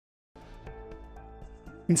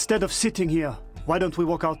Instead of sitting here, why don't we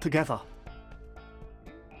walk out together?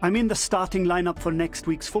 I'm in the starting lineup for next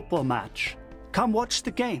week's football match. Come watch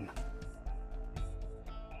the game.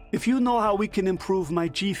 If you know how we can improve my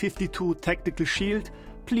G52 tactical shield,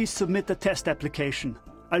 please submit a test application.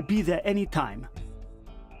 I'll be there anytime.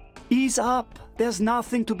 Ease up. There's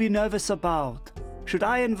nothing to be nervous about. Should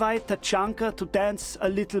I invite Tachanka to dance a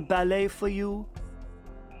little ballet for you?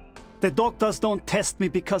 The doctors don't test me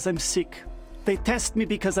because I'm sick. They test me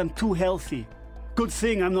because I'm too healthy. Good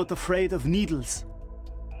thing I'm not afraid of needles.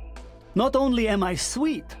 Not only am I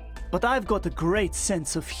sweet, but I've got a great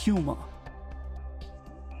sense of humor.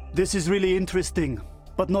 This is really interesting,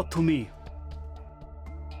 but not to me.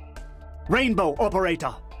 Rainbow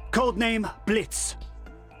Operator, codename Blitz.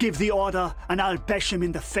 Give the order and I'll bash him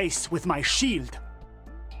in the face with my shield.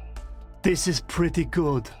 This is pretty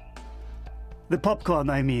good. The popcorn,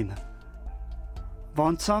 I mean.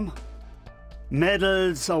 Want some?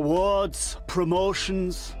 Medals, awards,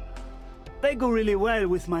 promotions. They go really well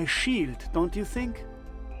with my shield, don't you think?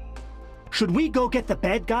 Should we go get the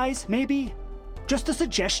bad guys, maybe? Just a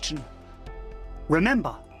suggestion.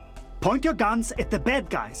 Remember, point your guns at the bad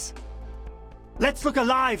guys. Let's look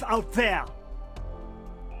alive out there.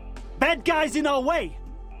 Bad guys in our way.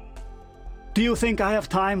 Do you think I have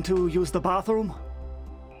time to use the bathroom?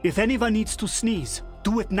 If anyone needs to sneeze,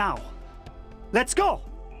 do it now. Let's go!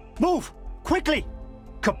 Move! Quickly!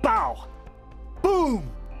 Kabow! Boom!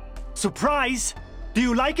 Surprise! Do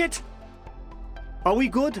you like it? Are we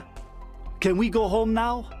good? Can we go home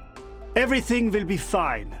now? Everything will be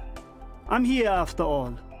fine. I'm here after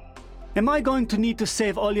all. Am I going to need to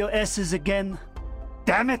save all your S's again?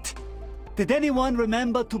 Damn it! Did anyone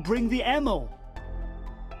remember to bring the ammo?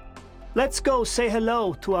 Let's go say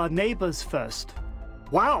hello to our neighbors first.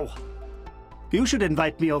 Wow! You should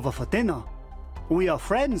invite me over for dinner. We are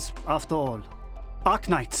friends, after all.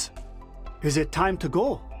 Arknights, is it time to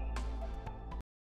go?